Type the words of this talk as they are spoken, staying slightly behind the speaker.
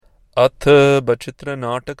अथ बचित्र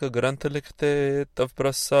नाटक ग्रंथ लिखते तव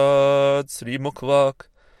प्रसाद श्री मुखवाक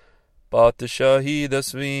पातशाही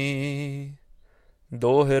 10वीं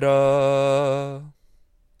दोहरा।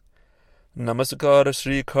 नमस्कार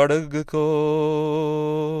श्री खड़ग को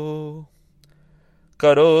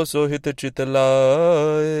करो सोहित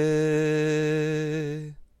चितलाए,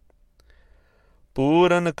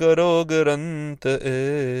 पूरन करो ग्रंथ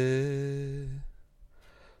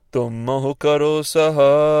तुम मोह करो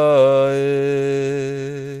सहाय।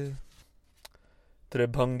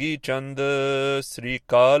 त्रिभंगी चंद श्री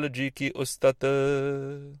काल जी की उस्तत,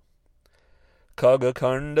 खग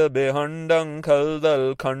खंड बेहंडं खलदल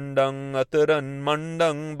खंडं अतरन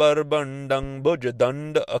मंडं बरबंडं भुज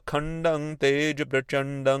दंड अखंडं तेज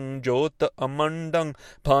प्रचंडं ज्योत अमंडं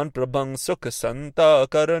भान प्रभं सुख संता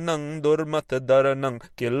करणं दुर्मत दरनं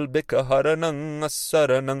किलबिक हरणं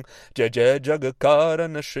असरणं जय जय जग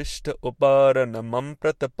कारण शिष्ट उपारन मम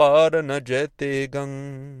प्रतपारन जय तेगं।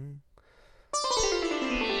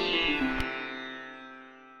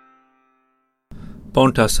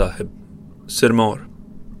 Paonta Sahib, Sirmaur.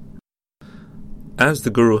 As the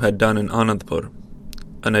Guru had done in Anandpur,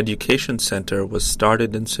 an education centre was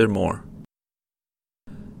started in Sirmaur.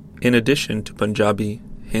 In addition to Punjabi,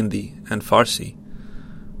 Hindi and Farsi,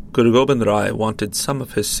 Guru Gobind Rai wanted some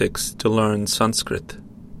of his Sikhs to learn Sanskrit.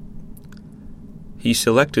 He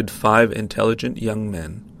selected 5 intelligent young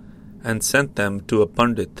men and sent them to a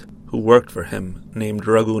Pandit who worked for him named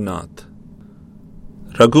Raghunath.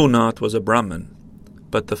 Raghunath was a Brahmin,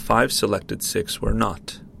 but the 5 selected Sikhs were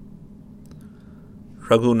not.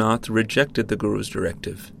 Raghunath rejected the Guru's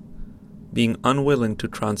directive, being unwilling to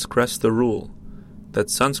transgress the rule that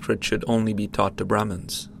Sanskrit should only be taught to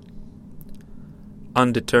Brahmins.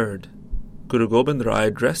 Undeterred, Guru Gobind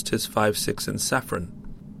Rai dressed his 5 Sikhs in saffron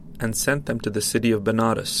and sent them to the city of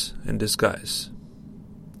Benares in disguise.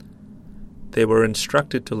 They were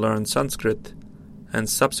instructed to learn Sanskrit and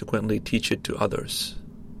subsequently teach it to others.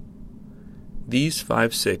 These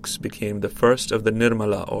 5 Sikhs became the first of the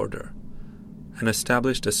Nirmala order and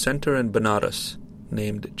established a centre in Benares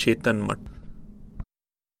named Chetan Mat.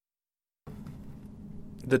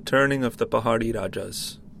 The turning of the Pahadi Rajas.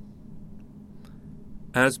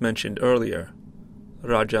 As mentioned earlier,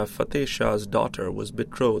 Raja Fateh Shah's daughter was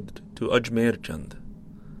betrothed to Ajmer Chand,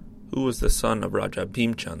 who was the son of Raja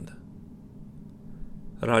Bhim Chand.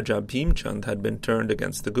 Raja Bhim Chand had been turned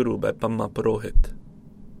against the Guru by Pamma Purohit.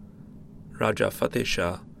 Raja Fateh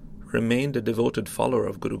Shah remained a devoted follower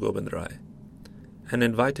of Guru Gobind Rai and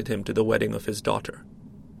invited him to the wedding of his daughter.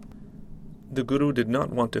 The Guru did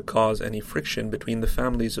not want to cause any friction between the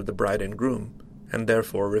families of the bride and groom and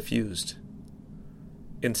therefore refused.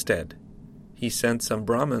 Instead, he sent some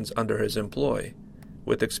Brahmins under his employ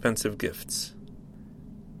with expensive gifts.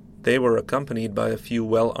 They were accompanied by a few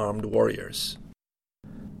well-armed warriors.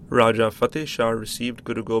 Raja Fateh Shah received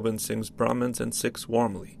Guru Gobind Singh's Brahmins and Sikhs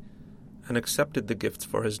warmly and accepted the gifts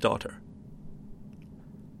for his daughter.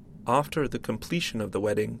 After the completion of the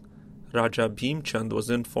wedding, Raja Bhim Chand was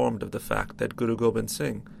informed of the fact that Guru Gobind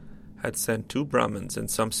Singh had sent 2 Brahmins and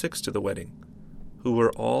some Sikhs to the wedding, who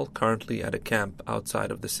were all currently at a camp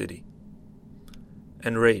outside of the city.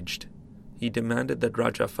 Enraged, he demanded that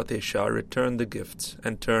Raja Fateh Shah return the gifts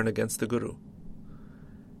and turn against the Guru.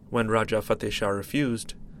 When Raja Fateh Shah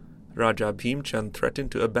refused, Raja Bhim Chand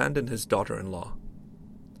threatened to abandon his daughter-in-law.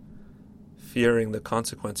 Fearing the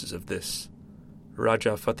consequences of this,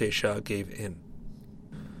 Raja Fateh Shah gave in.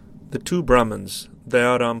 The 2 Brahmins,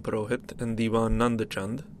 Dayaram Purohit and Diwan Nand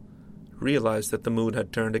Chand, realized that the mood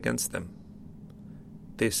had turned against them.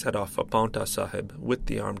 They set off for Paonta Sahib with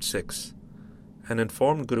the armed Sikhs and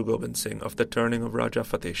informed Guru Gobind Singh of the turning of Raja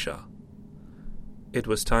Fateh Shah. It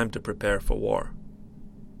was time to prepare for war.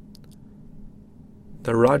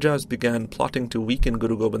 The Rajas began plotting to weaken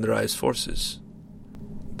Guru Gobind Rai's forces.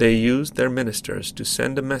 They used their ministers to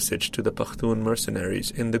send a message to the Pakhtun mercenaries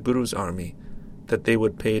in the Guru's army that they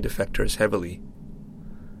would pay defectors heavily.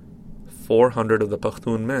 400 of the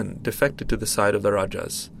Pakhtun men defected to the side of the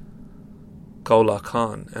Rajas. Kaula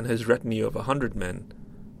Khan and his retinue of 100 men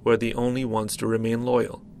were the only ones to remain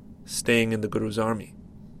loyal, staying in the Guru's army.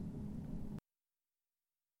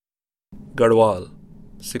 Garhwal,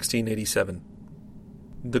 1687.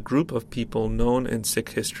 The group of people known in Sikh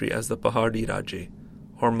history as the Pahadi Raje,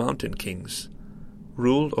 or mountain kings,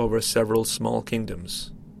 ruled over several small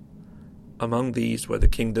kingdoms. Among these were the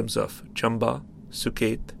kingdoms of Chamba,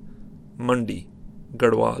 Suket, Mandi,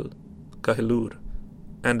 Garhwal, Kahlur,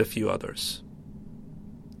 and a few others.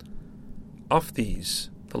 Of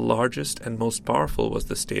these, the largest and most powerful was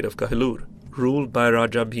the state of Kahlur, ruled by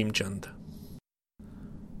Raja Bhim Chand.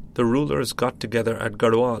 The rulers got together at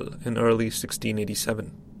Garhwal in early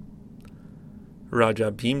 1687.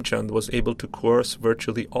 Raja Bhimchand was able to coerce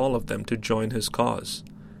virtually all of them to join his cause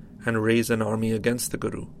and raise an army against the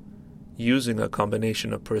Guru, using a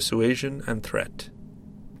combination of persuasion and threat.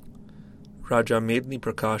 Raja Medni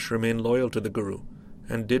Prakash remained loyal to the Guru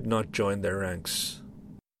and did not join their ranks.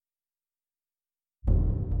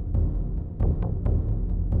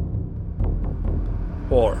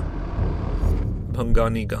 Or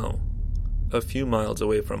Bhangani Gaon, a few miles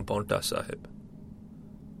away from Paonta Sahib.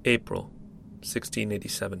 April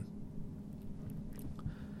 1687.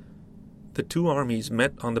 The two armies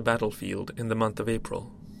met on the battlefield in the month of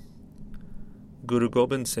April. Guru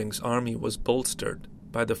Gobind Singh's army was bolstered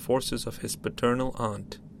by the forces of his paternal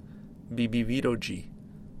aunt, Bibi Viroji,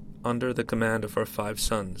 under the command of her 5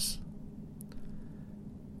 sons.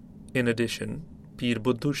 In addition, Pir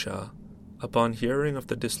Buddhu Shah, upon hearing of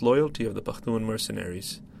the disloyalty of the Pakhtun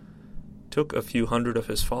mercenaries, took a few hundred of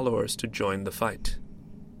his followers to join the fight.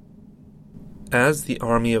 As the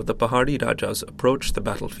army of the Pahari Rajas approached the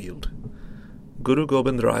battlefield, Guru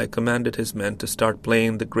Gobind Rai commanded his men to start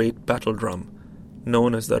playing the great battle drum,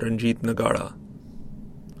 known as the Ranjit Nagara.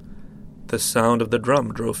 The sound of the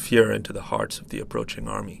drum drove fear into the hearts of the approaching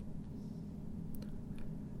army.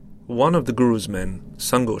 One of the Guru's men,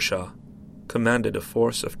 Sango Shah, commanded a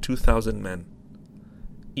force of 2,000 men,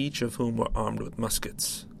 each of whom were armed with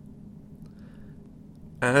muskets.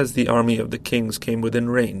 As the army of the kings came within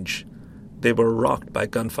range, they were rocked by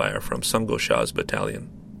gunfire from Sango Shah's battalion.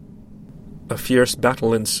 A fierce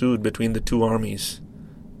battle ensued between the two armies,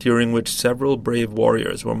 during which several brave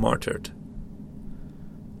warriors were martyred.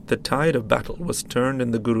 The tide of battle was turned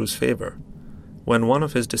in the Guru's favor when one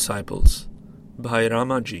of his disciples, Bhai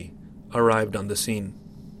Ramaji, arrived on the scene.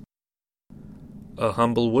 A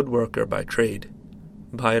humble woodworker by trade,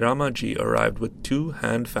 Bhai Ramaji arrived with 2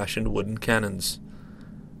 hand-fashioned wooden cannons,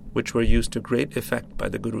 which were used to great effect by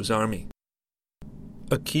the Guru's army.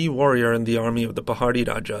 A key warrior in the army of the Pahari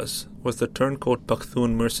Rajas was the turncoat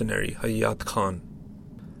Pakhtun mercenary Hayat Khan.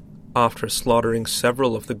 After slaughtering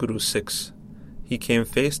several of the Guru's Sikhs, he came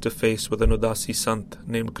face to face with an Udasi Sant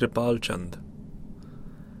named Kripal Chand.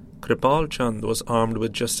 Kripal Chand was armed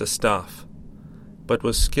with just a staff, but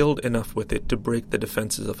was skilled enough with it to break the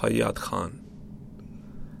defenses of Hayat Khan.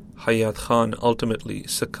 Hayat Khan ultimately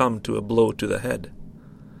succumbed to a blow to the head,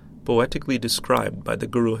 poetically described by the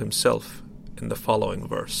Guru himself in the following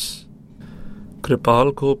verse.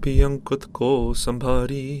 Kripal ko piyankut ko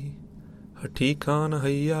sambhari, hati khan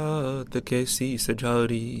hayat kaisi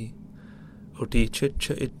sajari, oti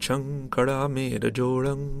chicha ichang kada mera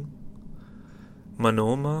jodang,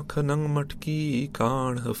 manoma khanang matki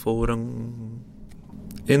khan haforang.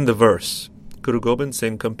 In the verse, Guru Gobind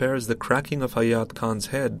Singh compares the cracking of Hayat Khan's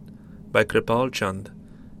head by Kripal Chand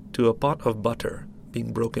to a pot of butter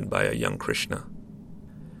being broken by a young Krishna.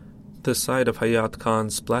 The sight of Hayat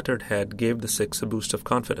Khan's splattered head gave the Sikhs a boost of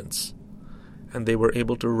confidence, and they were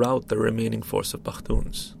able to rout the remaining force of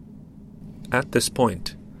Pakhtuns. At this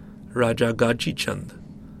point, Raja Gaji Chand,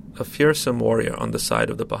 a fearsome warrior on the side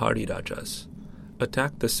of the Pahari Rajas,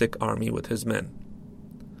 attacked the Sikh army with his men.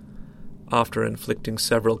 After inflicting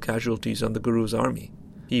several casualties on the Guru's army,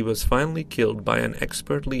 he was finally killed by an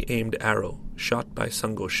expertly aimed arrow shot by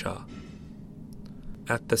Sango Shah.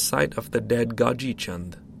 At the sight of the dead Gaji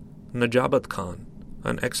Chand, Najabat Khan,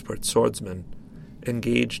 an expert swordsman,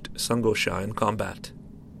 engaged Sango Shah in combat.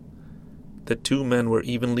 The two men were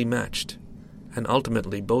evenly matched, and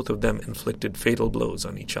ultimately both of them inflicted fatal blows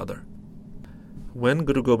on each other. When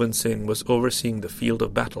Guru Gobind Singh was overseeing the field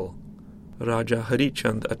of battle, Raja Hari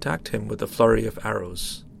Chand attacked him with a flurry of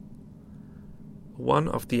arrows. One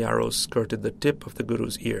of the arrows skirted the tip of the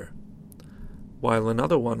Guru's ear, while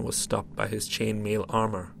another one was stopped by his chain-mail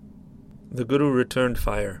armor. The Guru returned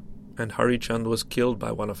fire, and Hari Chand was killed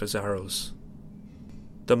by one of his arrows.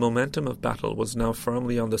 The momentum of battle was now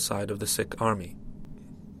firmly on the side of the Sikh army.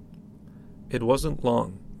 It wasn't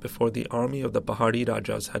long before the army of the Pahari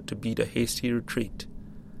Rajas had to beat a hasty retreat,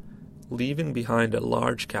 leaving behind a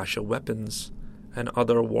large cache of weapons and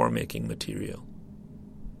other war-making material.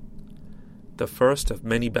 The first of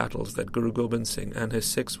many battles that Guru Gobind Singh and his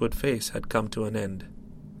Sikhs would face had come to an end.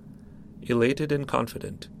 Elated and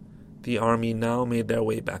confident, the army now made their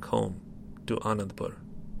way back home to Anandpur.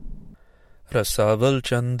 Rasaval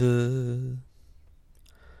Chand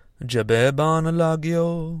Jabe Ban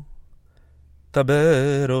Lagyo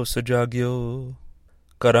Tabe Ros Jagyo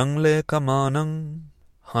Karangle Kamanang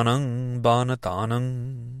Hanang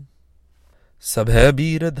Banatanang Sabhe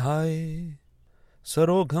Bir Dhai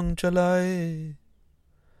Saroghang Chalaye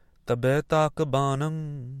Tabe Tak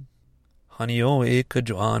Banang हनियो एक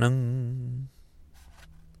ज्वानं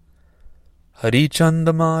हरिचंद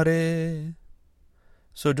मारे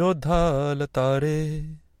सुजोधा लतारे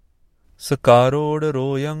सकारोड़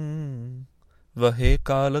रोयं वहे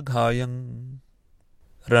काल घायं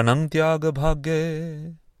रणं त्याग भाग्ये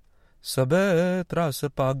सबे त्रास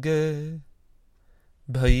पागे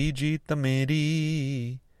भई जीत मेरी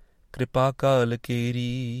कृपा काल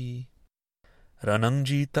केरी रणं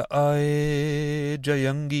जीत आए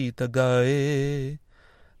जयं गीत गाए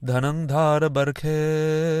धनं धार बरखे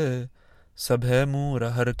सभे मूर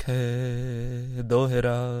हरखे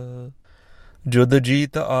दोहरा जुद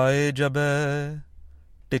जीत आए जबे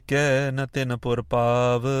टिके न तिन पुर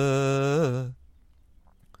पाव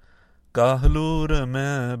काहलूर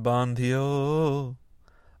में बांधियो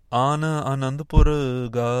आन आनंदपुर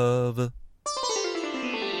गाव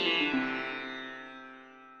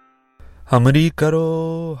हमरी करो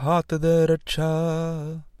हाथ दे रक्षा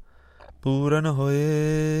पूरन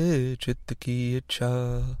होए चित्त की इच्छा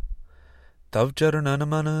तव चरणन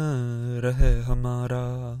मन रहे हमारा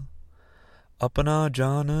अपना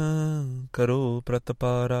जान करो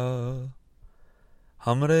प्रतपारा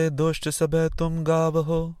हमरे दुष्ट सबे तुम गाव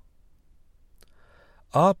हो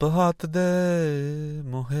आप हाथ दे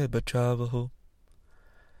मोहे बचाव हो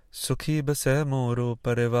सुखी बसे मोरो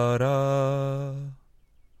परिवारा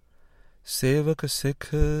सेवक सिख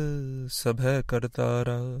सभे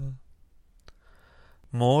करतारा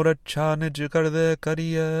मोर अच्छा निज कर दे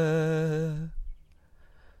करिए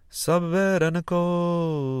सब वैरन को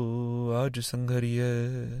आज संघरिए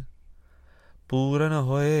पूरन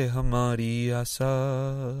होए हमारी आशा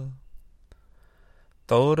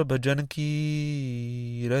तौर भजन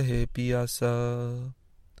की रहे पियासा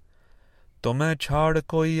तुम्हें छाड़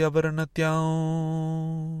कोई अबर न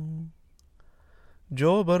त्याऊं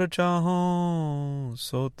जो बर चाहूं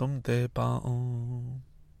सो तुम ते पाऊं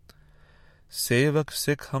सेवक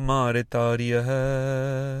सिख हमारे तार्य है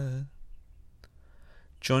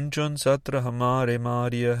चुन चुन सत्र हमारे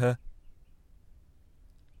मार्य है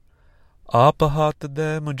आप हाथ दे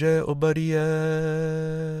मुझे उबरिए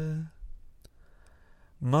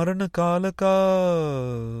मरण काल का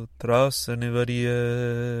त्रास निवरिए